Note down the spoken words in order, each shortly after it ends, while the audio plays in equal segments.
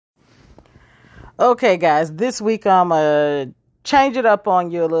Okay, guys, this week I'm going to change it up on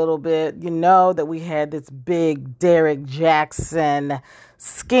you a little bit. You know that we had this big Derek Jackson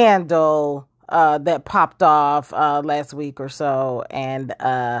scandal that popped off last week or so, and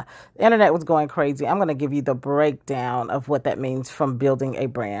the internet was going crazy. I'm going to give you the breakdown of what that means from building a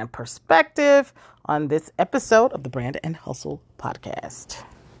brand perspective on this episode of the Brand and Hustle podcast.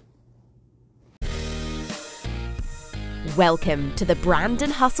 Welcome to the Brand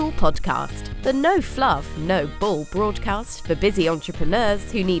and Hustle podcast, the no fluff, no bull broadcast for busy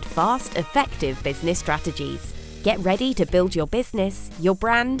entrepreneurs who need fast, effective business strategies. Get ready to build your business, your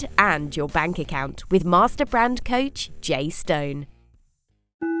brand, and your bank account with Master Brand Coach Jay Stone.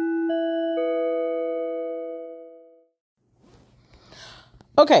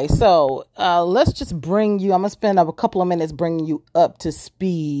 Okay, so let's just I'm going to spend a couple of minutes bringing you up to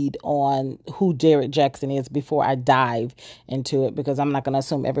speed on who Derek Jackson is before I dive into it, because I'm not going to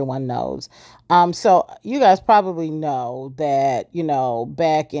assume everyone knows. So you guys probably know that,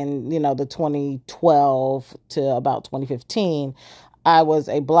 back in, the 2012 to about 2015, I was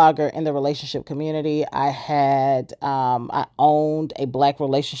a blogger in the relationship community. I owned a Black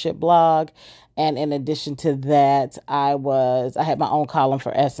relationship blog. And in addition to that, I had my own column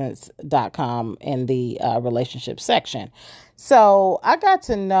for Essence.com in the relationship section. So I got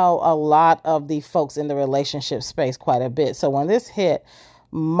to know a lot of the folks in the relationship space quite a bit. So when this hit,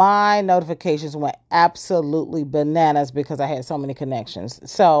 my notifications went absolutely bananas because I had so many connections.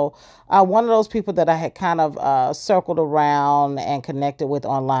 So one of those people that I had kind of circled around and connected with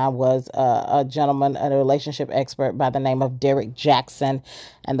online was a gentleman, a relationship expert by the name of Derek Jackson.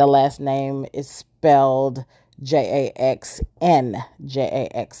 And the last name is spelled Jaxn,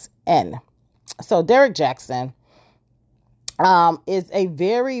 Jaxn. So Derek Jackson is a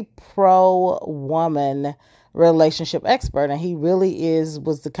very pro-woman relationship expert, and he really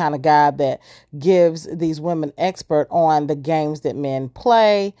was the kind of guy that gives these women expert on the games that men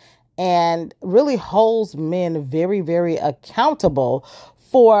play and really holds men very, very accountable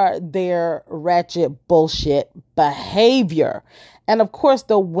for their ratchet bullshit behavior. And of course,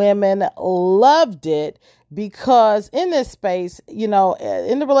 the women loved it because in this space, in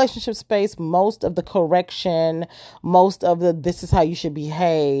the relationship space, most of the correction, most of the this is how you should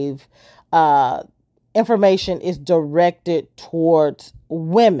behave, information is directed towards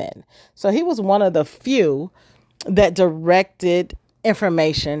women. So he was one of the few that directed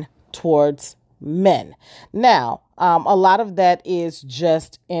information towards men. Now, a lot of that is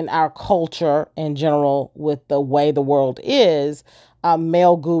just in our culture in general with the way the world is.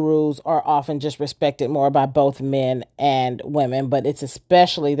 Male gurus are often just respected more by both men and women, but it's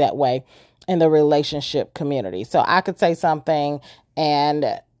especially that way in the relationship community. So I could say something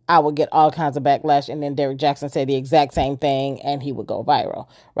and I would get all kinds of backlash, and then Derek Jackson said the exact same thing and he would go viral,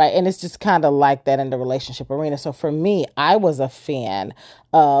 right? And it's just kind of like that in the relationship arena. So for me, I was a fan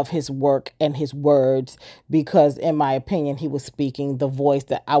of his work and his words because, in my opinion, he was speaking the voice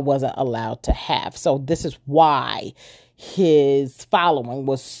that I wasn't allowed to have. So this is why his following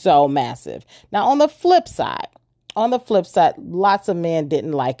was so massive. Now, on the flip side, lots of men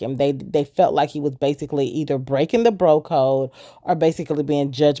didn't like him. They felt like he was basically either breaking the bro code or basically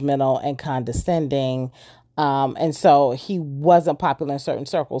being judgmental and condescending. And so he wasn't popular in certain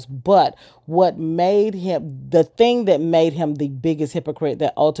circles. But the thing that made him the biggest hypocrite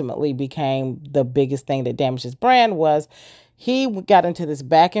that ultimately became the biggest thing that damaged his brand was he got into this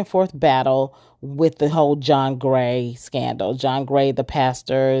back and forth battle with the whole John Gray scandal. John Gray, the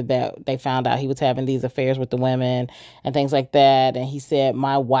pastor that they found out he was having these affairs with the women and things like that. And he said,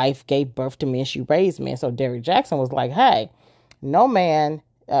 my wife gave birth to me and she raised me. And so Derek Jackson was like, hey, no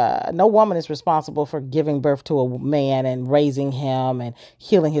woman is responsible for giving birth to a man and raising him and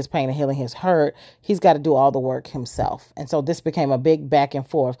healing his pain and healing his hurt. He's got to do all the work himself. And so this became a big back and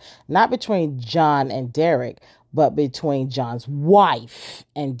forth, not between John and Derek, but between John's wife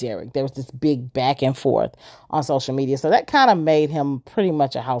and Derek. There was this big back and forth on social media. So that kind of made him pretty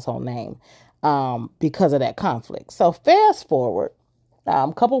much a household name because of that conflict. So fast forward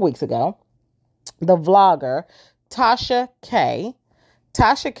a couple weeks ago, the vlogger Tasha K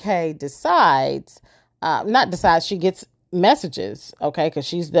she gets messages, okay, because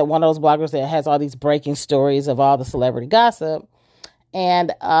she's one of those bloggers that has all these breaking stories of all the celebrity gossip.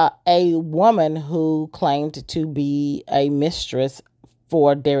 And a woman who claimed to be a mistress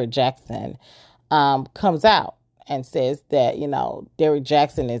for Derek Jackson comes out and says that, Derek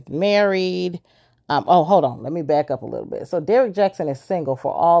Jackson is married. Hold on. Let me back up a little bit. So Derek Jackson is single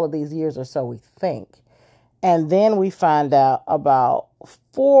for all of these years or so, we think. And then we find out about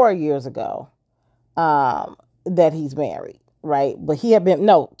 4 years ago that he's married. right? But he had been,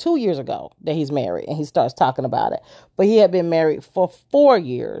 no, 2 years ago that he's married, and he starts talking about it. But he had been married for 4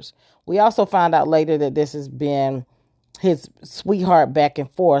 years. We also found out later that this has been his sweetheart back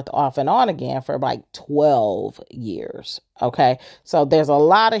and forth off and on again for like 12 years. Okay. So there's a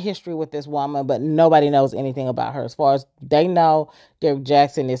lot of history with this woman, but nobody knows anything about her. As far as they know, Derrick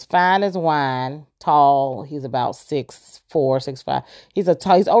Jaxn is fine as wine, tall. He's about 6'4", 6'5".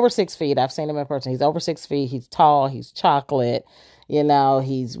 He's over 6 feet. I've seen him in person. He's over 6 feet. He's tall. He's chocolate. You know,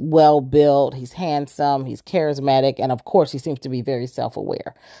 he's well built, he's handsome, he's charismatic, and of course, he seems to be very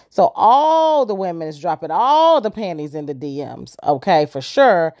self-aware. So all the women is dropping all the panties in the DMs, okay, for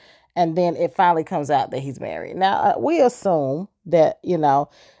sure. And then it finally comes out that he's married. Now, we assume that, you know,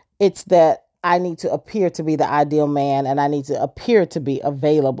 it's that I need to appear to be the ideal man and I need to appear to be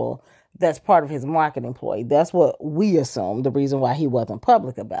available. That's part of his marketing ploy. That's what we assume, the reason why he wasn't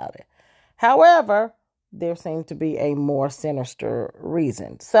public about it. However, there seemed to be a more sinister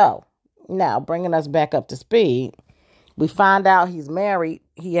reason. So now bringing us back up to speed, we find out he's married.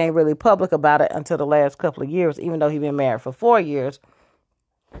 He ain't really public about it until the last couple of years, even though he's been married for 4 years.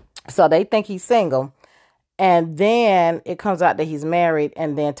 So they think he's single. And then it comes out that he's married.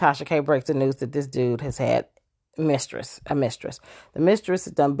 And then Tasha K breaks the news that this dude has had a mistress. The mistress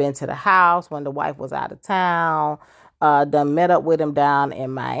has done been to the house when the wife was out of town, done met up with him down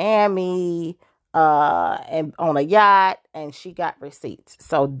in Miami, and on a yacht, and she got receipts.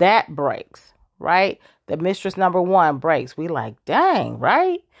 So that breaks, right? The mistress number 1 breaks. We like, dang,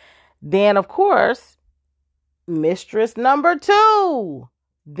 right? Then, of course, mistress number 2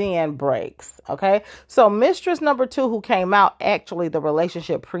 then breaks, okay? So mistress number 2 who came out, actually the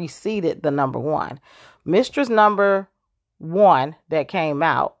relationship preceded the number 1. Mistress number 1 that came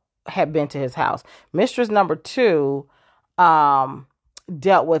out had been to his house. Mistress number 2,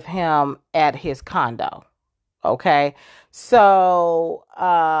 dealt with him at his condo. Okay. So,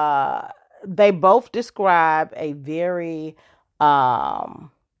 they both describe a very,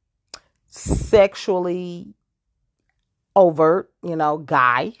 sexually overt,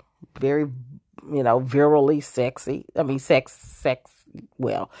 guy, very, virally sexy. I mean, it's sex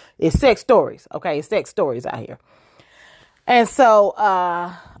stories. Okay. It's sex stories out here. And so,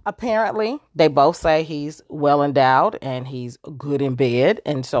 apparently they both say he's well endowed and he's good in bed.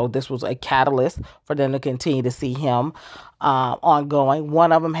 And so this was a catalyst for them to continue to see him, ongoing.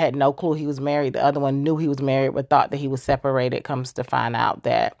 One of them had no clue he was married. The other one knew he was married, but thought that he was separated. Comes to find out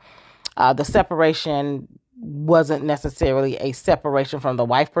that, the separation wasn't necessarily a separation from the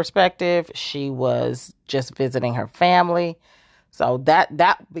wife perspective. She was just visiting her family. So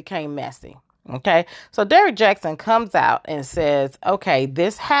that became messy. Okay, so Derrick Jaxn comes out and says, okay,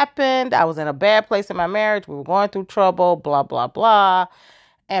 this happened. I was in a bad place in my marriage. We were going through trouble, blah, blah, blah.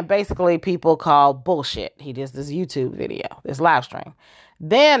 And basically people call bullshit. He does this YouTube video, this live stream.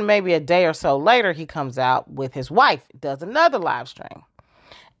 Then maybe a day or so later, he comes out with his wife, does another live stream.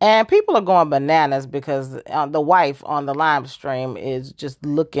 And people are going bananas because the wife on the live stream is just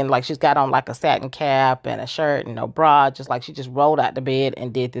looking like she's got on like a satin cap and a shirt and no bra, just like she just rolled out the bed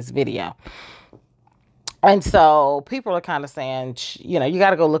and did this video. And so people are kind of saying, you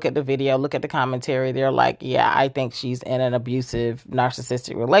got to go look at the video, look at the commentary. They're like, yeah, I think she's in an abusive,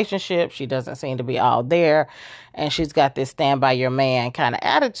 narcissistic relationship. She doesn't seem to be all there. And she's got this stand by your man kind of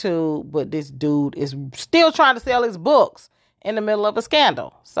attitude. But this dude is still trying to sell his books in the middle of a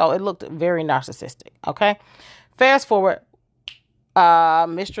scandal. So it looked very narcissistic. Okay. Fast forward,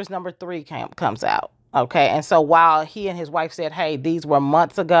 mistress number 3 comes out. Okay. And so while he and his wife said, hey, these were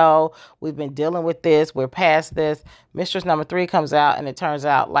months ago, we've been dealing with this, we're past this, mistress number 3 comes out, and it turns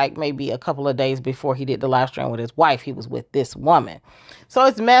out like maybe a couple of days before he did the live stream with his wife, he was with this woman. So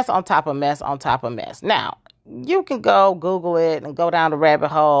it's mess on top of mess on top of mess. Now, you can go Google it and go down the rabbit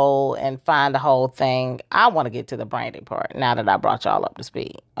hole and find the whole thing. I want to get to the branding part now that I brought y'all up to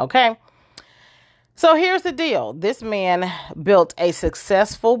speed. Okay. So here's the deal. This man built a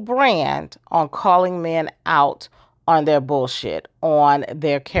successful brand on calling men out on their bullshit, on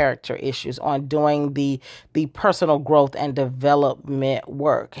their character issues, on doing the personal growth and development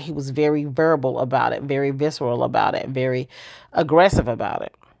work. He was very verbal about it, very visceral about it, very aggressive about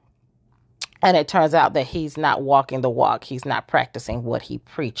it. And it turns out that he's not walking the walk. He's not practicing what he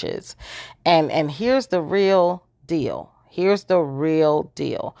preaches. And here's the real deal.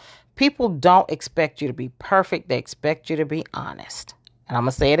 People don't expect you to be perfect. They expect you to be honest. And I'm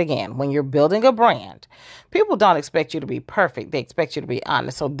going to say it again. When you're building a brand, people don't expect you to be perfect. They expect you to be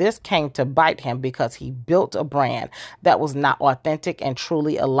honest. So this came to bite him because he built a brand that was not authentic and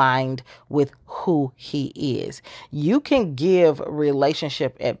truly aligned with who he is. You can give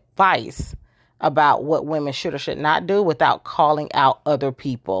relationship advice about what women should or should not do without calling out other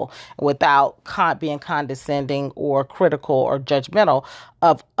people, without being condescending or critical or judgmental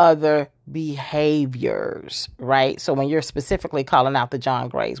of other behaviors, right? So when you're specifically calling out the John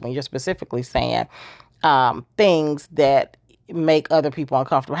Grays, when you're specifically saying things that make other people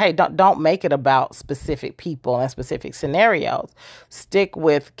uncomfortable, hey, don't make it about specific people and specific scenarios. Stick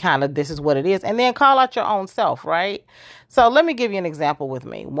with kind of this is what it is, and then call out your own self, right? So let me give you an example with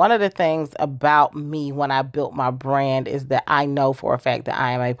me. One of the things about me when I built my brand is that I know for a fact that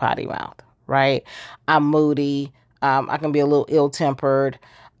I am a potty mouth, right? I'm moody. I can be a little ill-tempered,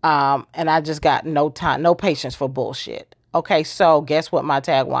 and I just got no time, no patience for bullshit. Okay, so guess what my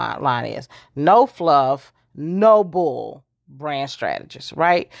tagline is? No fluff, no bull. Brand strategist,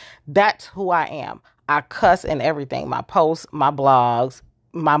 right? That's who I am. I cuss in everything. My posts, my blogs,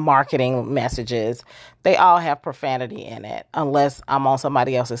 my marketing messages, they all have profanity in it unless I'm on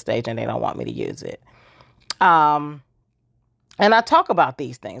somebody else's stage and they don't want me to use it. And I talk about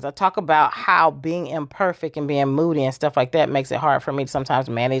these things. I talk about how being imperfect and being moody and stuff like that makes it hard for me to sometimes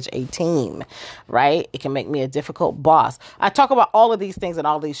manage a team, right? It can make me a difficult boss. I talk about all of these things and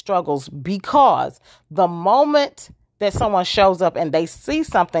all these struggles because the moment that someone shows up and they see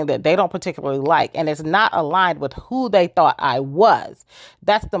something that they don't particularly like and it's not aligned with who they thought I was,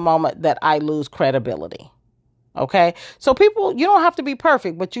 that's the moment that I lose credibility. Okay? So people, you don't have to be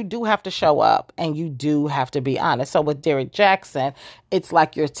perfect, but you do have to show up and you do have to be honest. So with Derrick Jaxn, it's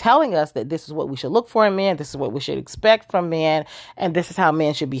like you're telling us that this is what we should look for in men, this is what we should expect from men, and this is how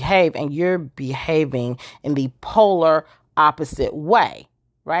men should behave, and you're behaving in the polar opposite way,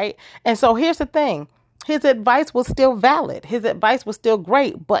 right? And so here's the thing. His advice was still valid. His advice was still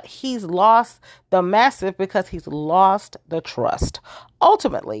great, but he's lost the massive because he's lost the trust.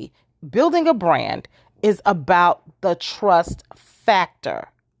 Ultimately, building a brand is about the trust factor.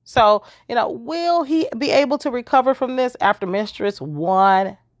 So, will he be able to recover from this after Mistress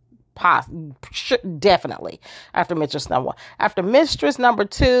 1? Definitely. After Mistress number 1. After Mistress number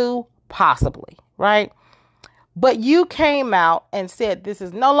 2, possibly, right? But you came out and said this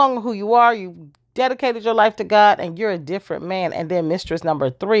is no longer who you are. You dedicated your life to God and you're a different man. And then Mistress number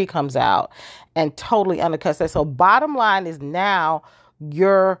 3 comes out and totally undercuts that. So bottom line is now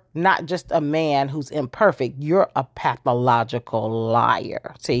you're not just a man who's imperfect. You're a pathological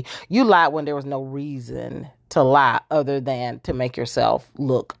liar. See, you lied when there was no reason to lie other than to make yourself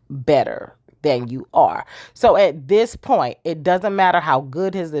look better than you are. So at this point, it doesn't matter how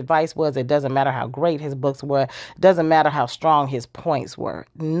good his advice was. It doesn't matter how great his books were. It doesn't matter how strong his points were.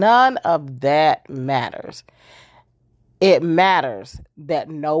 None of that matters. It matters that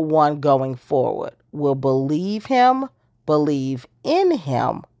no one going forward will believe him, believe in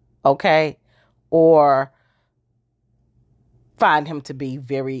him, okay, or find him to be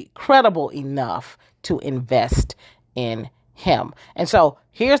very credible enough to invest in him. And so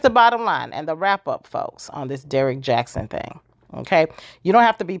here's the bottom line and the wrap up, folks, on this Derrick Jaxn thing. Okay. You don't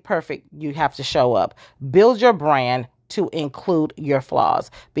have to be perfect. You have to show up. Build your brand to include your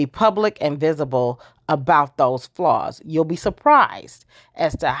flaws. Be public and visible about those flaws. You'll be surprised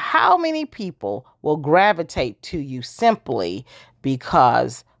as to how many people will gravitate to you simply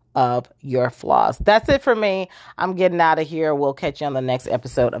because of your flaws. That's it for me. I'm getting out of here. We'll catch you on the next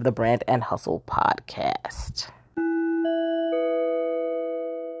episode of the Brand and Hustle podcast.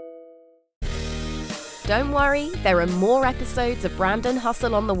 Don't worry, there are more episodes of Brand and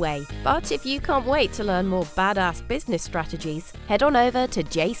Hustle on the way. But if you can't wait to learn more badass business strategies, head on over to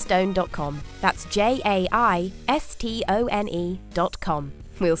jaistone.com. That's JAISTONE.com.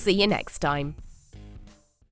 We'll see you next time.